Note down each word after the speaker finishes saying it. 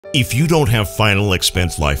If you don't have final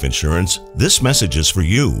expense life insurance, this message is for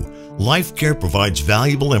you. LifeCare provides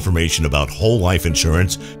valuable information about whole life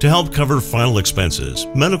insurance to help cover final expenses,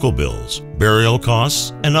 medical bills, burial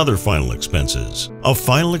costs, and other final expenses. A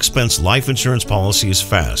final expense life insurance policy is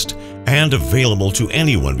fast and available to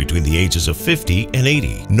anyone between the ages of 50 and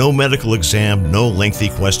 80. No medical exam, no lengthy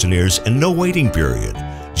questionnaires, and no waiting period.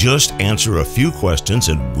 Just answer a few questions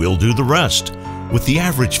and we'll do the rest. With the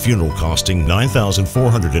average funeral costing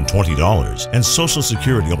 $9,420 and Social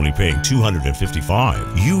Security only paying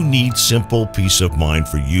 $255, you need simple peace of mind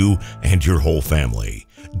for you and your whole family.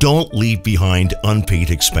 Don't leave behind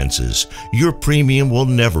unpaid expenses. Your premium will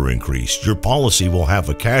never increase. Your policy will have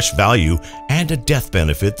a cash value and a death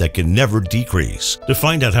benefit that can never decrease. To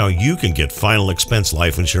find out how you can get final expense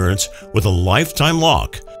life insurance with a lifetime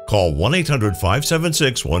lock, call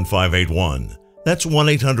 1-800-576-1581. That's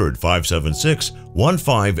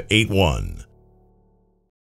 1-800-576-1581.